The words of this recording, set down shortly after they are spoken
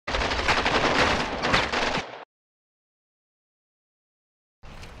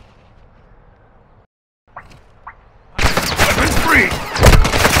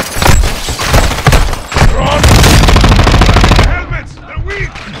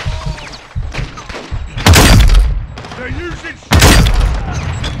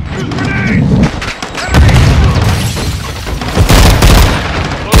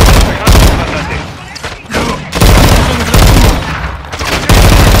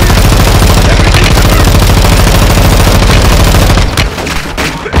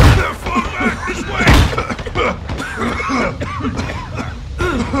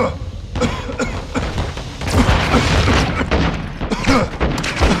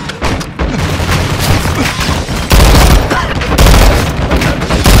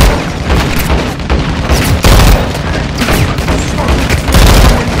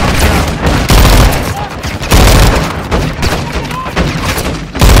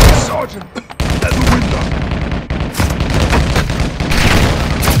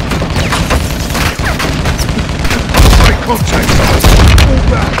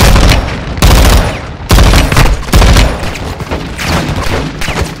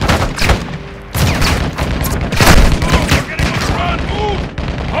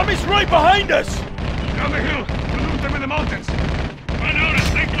behind us! Down the hill! We'll lose them in the mountains! Run out and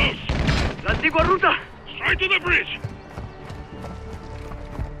stay close! La antigua ruta! Straight to the bridge!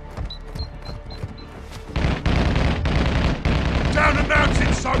 Down the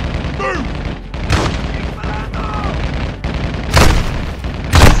mountain, son! Move!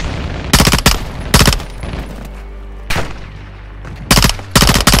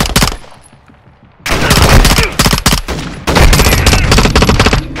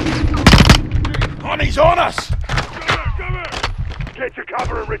 He's on us! Cover! Get to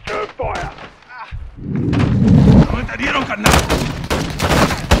cover and return fire! ¡Aguantarían, carnal!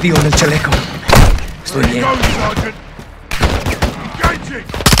 Tío, en el chaleco. Estoy bien. Go, Sergeant! Engaging!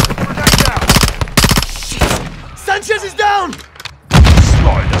 Grenade out! Sanchez is down!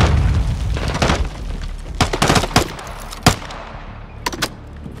 Spider!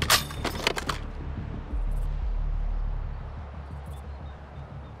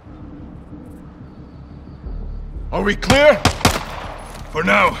 Are we clear? For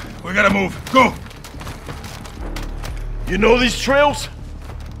now, we gotta move. Go! You know these trails?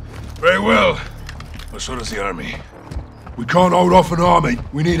 Very well. But so does the army. We can't hold off an army.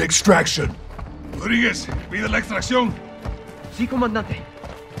 We need extraction. Rodriguez, pide la extracción. Sí, comandante.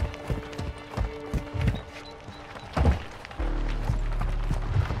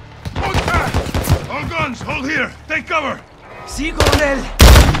 Contact! All guns, hold here. Take cover. Sí, coronel.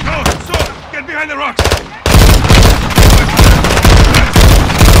 No, so, get behind the rocks.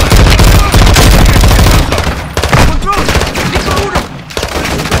 ¡Control! ¡Listo uno!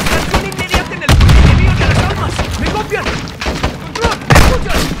 ¡Extracción inmediata en el puente de Río de las Almas! ¡Me copian! ¡Control! ¿Me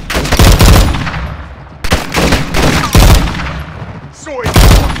escuchan? Soy.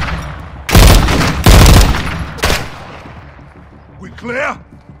 We clear?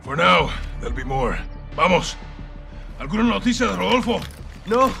 For now, there'll be more. Vamos. ¿Alguna noticia de Rodolfo?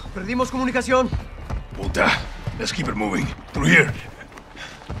 No, perdimos comunicación. Puta. Let's keep it moving. Through here.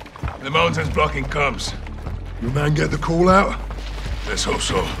 The mountain's blocking comms. Your man get the call out? Let's hope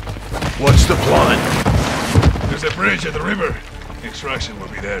so. What's the plan? There's a bridge at the river. Extraction will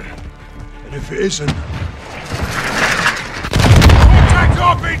be there. And if it isn't... Contact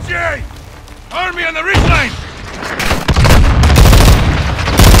RPG! Army on the ridgeline!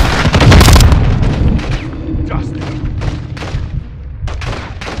 Justin.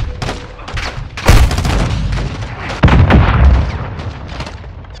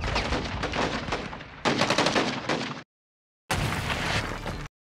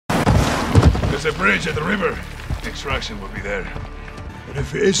 There's a bridge at the river. Extraction will be there. And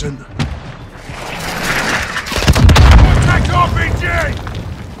if it isn't... Contact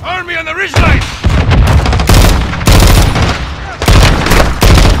RPG! Army on the ridgeline!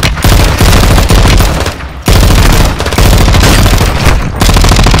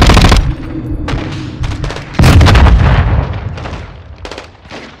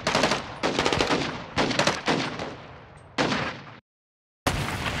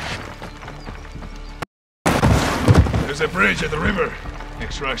 There's a bridge at the river.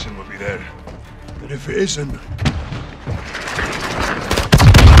 Extraction will be there. And if it isn't...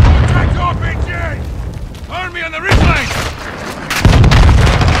 Contact RPG! Army on the ridgeline!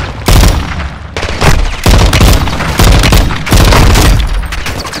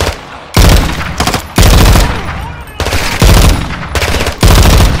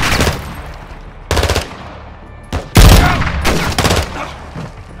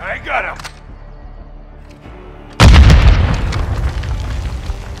 I got him!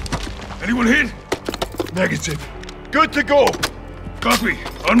 Anyone hit? Negative. Good to go! Copy.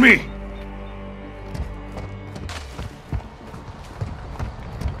 On me.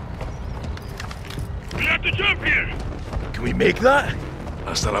 We have to jump here. Can we make that?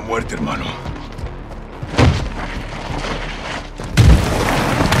 Hasta la muerte, hermano.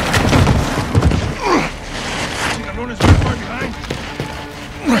 Cabrones very far behind.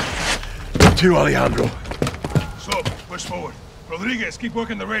 To Alejandro. So, push forward. Rodriguez, keep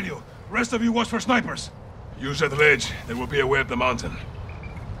working the radio. Rest of you watch for snipers. Use that ledge. There will be a way up the mountain.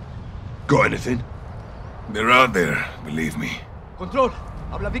 Got anything? They're out there, believe me. Control.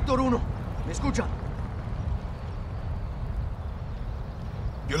 Habla Víctor 1. ¿Me escuchan?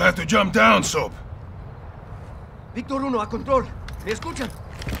 You'll have to jump down, Soap. Víctor 1 a control. ¿Me escuchan?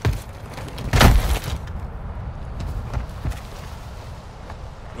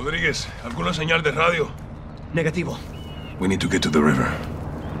 Rodriguez, ¿alguna señal de radio? Negativo. We need to get to the river.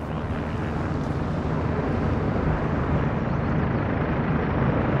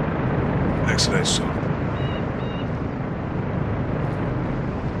 Excellent, Soap.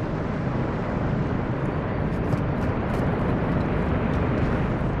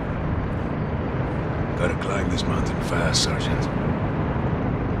 this mountain fast, Sergeant.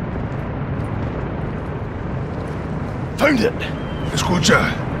 Found it!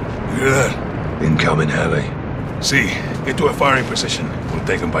 Escucha. You hear that? Incoming heli. See, get to a firing position. We'll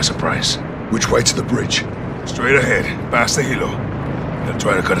take them by surprise. Which way to the bridge? Straight ahead, past the hilo. They'll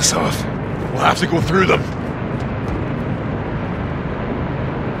try to cut us off. We'll have to go through them.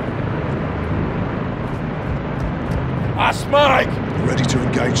 Asmag! Ready to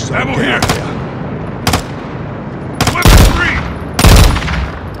engage, son. Ammo Get here. out there. Weapons free!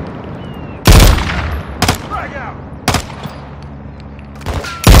 Frag out!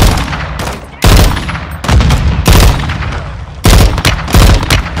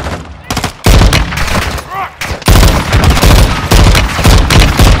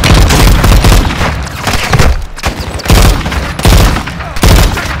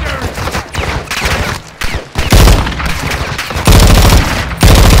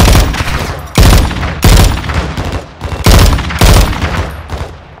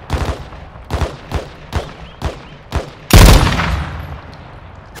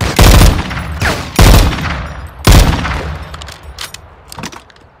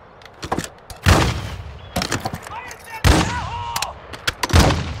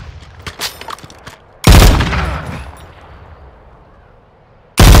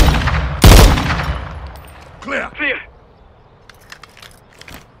 Clear! Clear.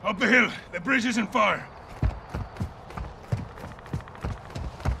 Up the hill. The bridge is in fire.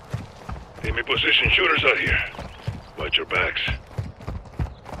 Enemy position shooters out here. Watch your backs.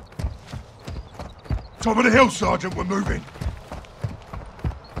 Top of the hill, Sergeant. We're moving.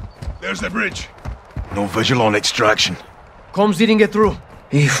 There's the bridge. No visual on extraction. Comms didn't get through.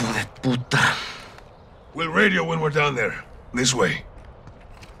 Hijo de puta. We'll radio when we're down there. This way.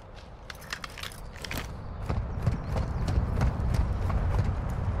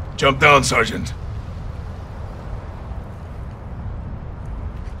 Jump down, Sergeant.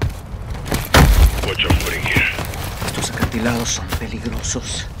 Watch your footing here. Estos acantilados son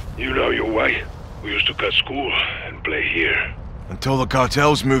peligrosos. You know your way. We used to cut school and play here. Until the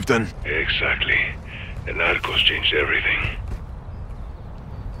cartels moved in. Exactly. The narcos changed everything.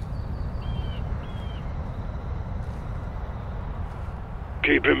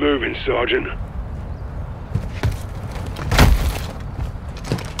 Keep it moving, Sergeant.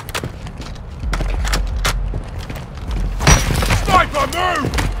 Sniper, move!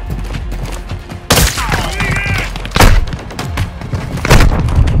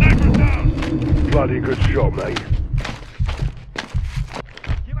 Bloody good shot, mate.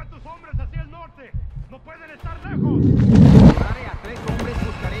 Lleva a tus hombres hacia el norte. No pueden estar lejos. Dispararé a 3 hombres,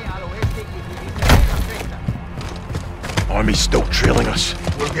 buscaré al oeste y dirigiré la recta. Army's still trailing us.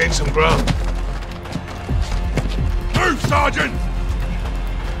 We'll gain some ground. Move, Sergeant!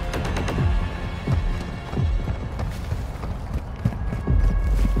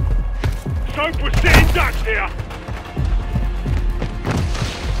 Soap was sitting ducks here.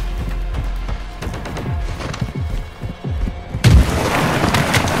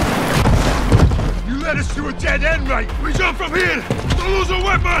 You led us to a dead end, mate! We jump from here! Don't lose a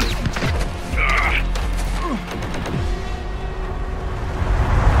weapon!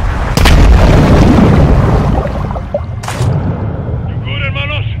 You good,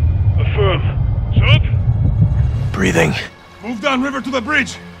 hermanos? Affirm. Soap? Breathing. Move down river to the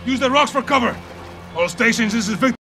bridge. Use the rocks for cover. All stations, this is Victor.